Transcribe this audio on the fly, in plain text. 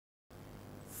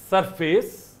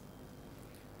surface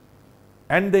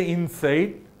and the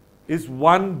inside is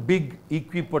one big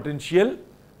equipotential.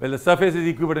 Well, the surface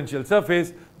is equipotential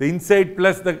surface, the inside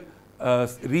plus the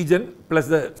region plus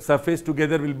the surface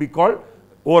together will be called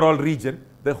overall region.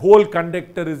 The whole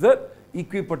conductor is a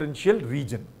equipotential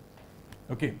region.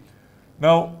 Okay.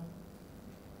 Now,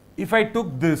 if I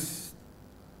took this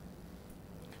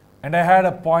and I had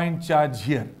a point charge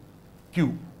here,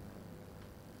 Q,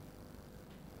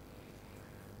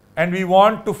 and we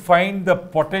want to find the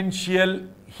potential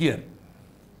here.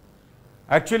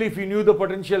 Actually, if we knew the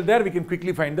potential there, we can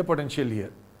quickly find the potential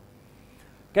here.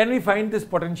 Can we find this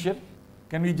potential?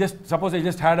 Can we just, suppose I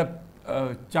just had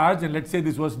a charge and let's say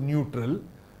this was neutral.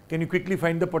 Can you quickly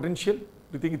find the potential?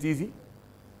 Do you think it's easy?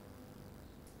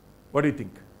 What do you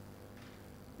think?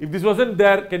 If this wasn't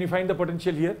there, can you find the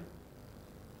potential here?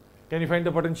 Can you find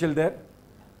the potential there?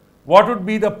 What would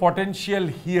be the potential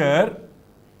here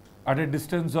at a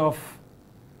distance of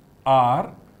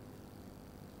R?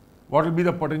 What will be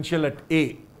the potential at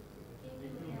A?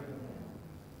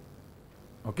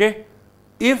 Okay.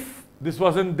 If this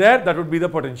wasn't there, that would be the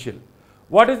potential.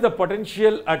 What is the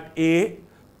potential at A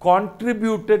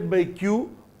contributed by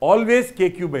Q? Always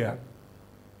KQ by R.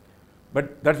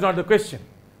 But that's not the question.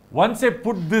 Once I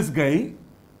put this guy,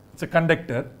 it's a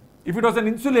conductor. If it was an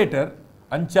insulator,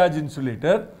 uncharged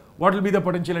insulator, what will be the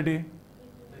potential at A?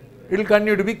 It will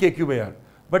continue to be KQ by R.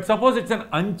 But suppose it's an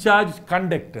uncharged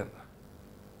conductor.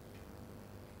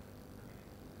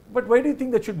 But why do you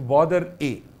think that should bother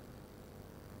A?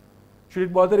 Should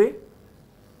it bother A?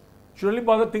 Should only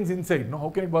bother things inside. No, how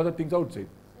can it bother things outside?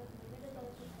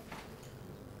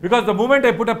 Because the moment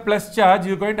I put a plus charge,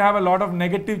 you're going to have a lot of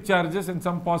negative charges and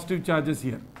some positive charges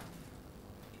here.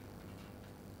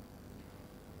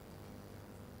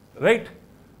 Right?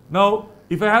 Now,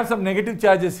 if I have some negative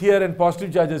charges here and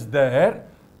positive charges there,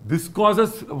 this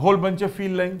causes a whole bunch of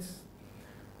field lines.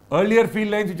 Earlier field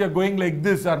lines which are going like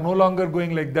this are no longer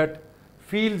going like that.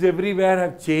 Fields everywhere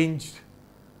have changed.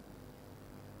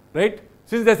 Right?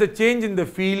 Since there's a change in the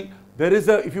field, there is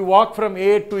a, if you walk from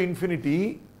A to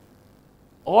infinity,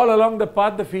 all along the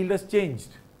path the field has changed.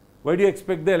 Why do you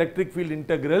expect the electric field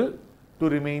integral to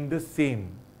remain the same?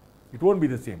 It won't be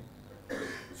the same.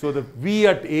 So the V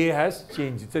at A has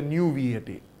changed. It's a new V at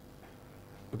A.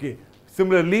 Okay.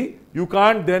 Similarly, you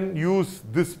can't then use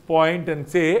this point and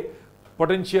say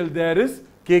potential there is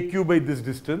KQ by this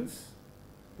distance.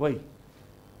 Why?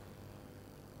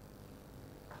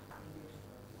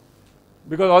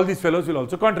 Because all these fellows will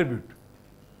also contribute.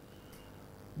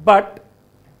 But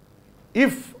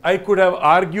if I could have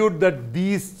argued that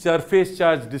these surface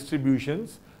charge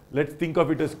distributions, let's think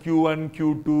of it as Q1,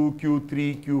 Q2,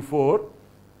 Q3, Q4,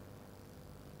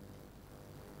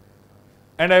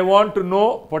 and I want to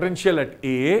know potential at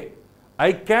A,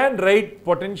 I can write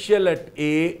potential at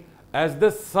A as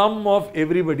the sum of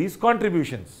everybody's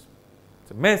contributions.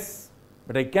 It's a mess,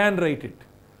 but I can write it.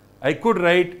 I could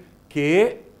write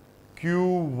K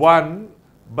Q1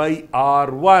 by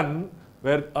R1,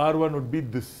 where R1 would be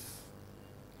this,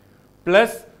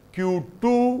 plus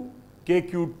Q2,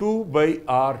 KQ2 by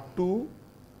R2,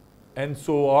 and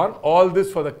so on. All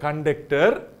this for the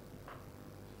conductor,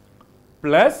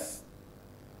 plus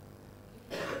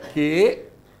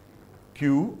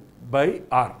KQ by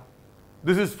R.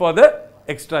 This is for the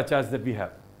extra charge that we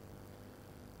have.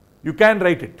 You can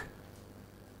write it.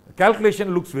 The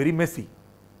calculation looks very messy,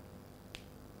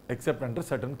 except under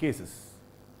certain cases,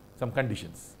 some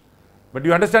conditions. But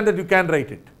you understand that you can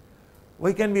write it.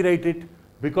 Why can we write it?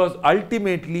 Because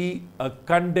ultimately a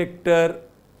conductor,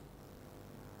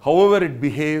 however it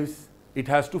behaves, it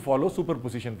has to follow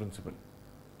superposition principle.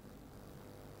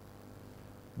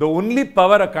 The only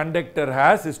power a conductor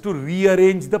has is to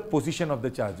rearrange the position of the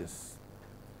charges.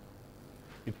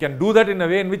 It can do that in a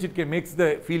way in which it can makes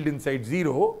the field inside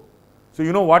 0. So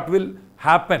you know what will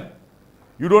happen.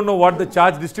 You don't know what the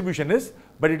charge distribution is,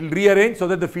 but it will rearrange so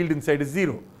that the field inside is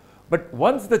 0. But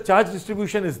once the charge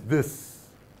distribution is this,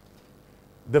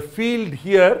 the field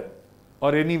here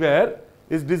or anywhere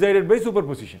is decided by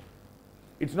superposition.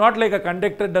 It's not like a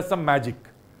conductor does some magic.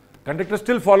 Conductor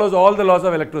still follows all the laws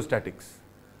of electrostatics.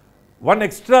 One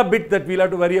extra bit that we'll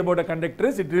have to worry about a conductor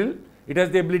is it has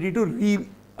the ability to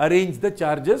rearrange the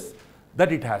charges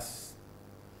that it has.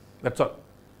 That's all.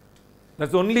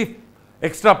 That's the only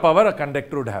extra power a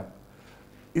conductor would have.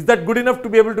 Is that good enough to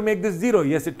be able to make this 0?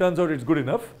 Yes, it turns out it's good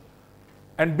enough.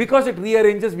 And because it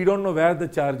rearranges, we don't know where the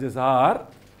charges are.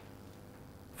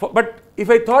 But if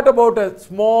I thought about a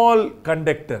small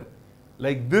conductor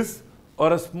like this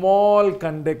or a small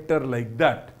conductor like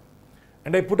that,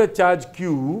 and I put a charge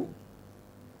Q,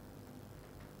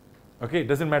 Okay, it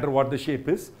doesn't matter what the shape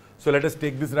is. So let us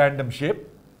take this random shape.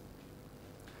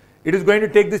 It is going to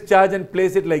take this charge and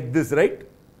place it like this, right?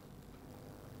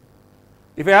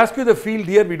 If I ask you the field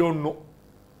here, we don't know,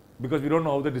 because we don't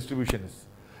know how the distribution is.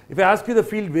 If I ask you the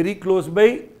field very close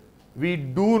by, we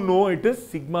do know it is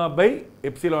sigma by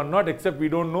epsilon naught, except we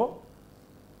don't know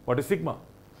what is sigma.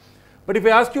 But if I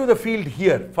ask you the field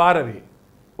here, far away,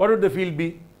 what would the field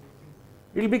be?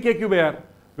 It will be kq by r,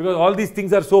 because all these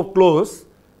things are so close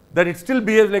that it still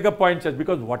behaves like a point charge,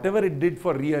 because whatever it did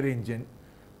for rearranging,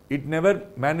 it never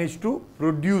managed to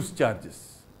produce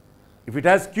charges. If it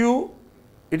has q,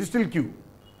 it is still q.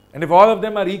 And if all of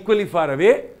them are equally far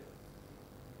away,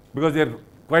 because they are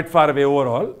quite far away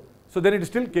overall, so then it is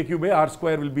still kq by r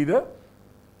square will be the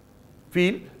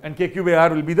field and kq by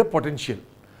r will be the potential.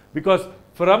 Because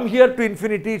from here to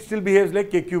infinity, it still behaves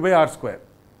like kq by r square.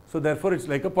 So therefore, it is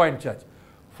like a point charge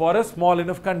for a small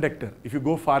enough conductor if you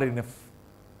go far enough.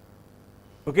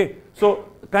 Okay, so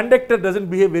conductor doesn't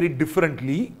behave very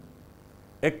differently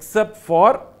except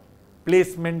for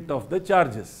placement of the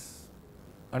charges.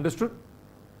 Understood?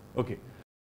 Okay.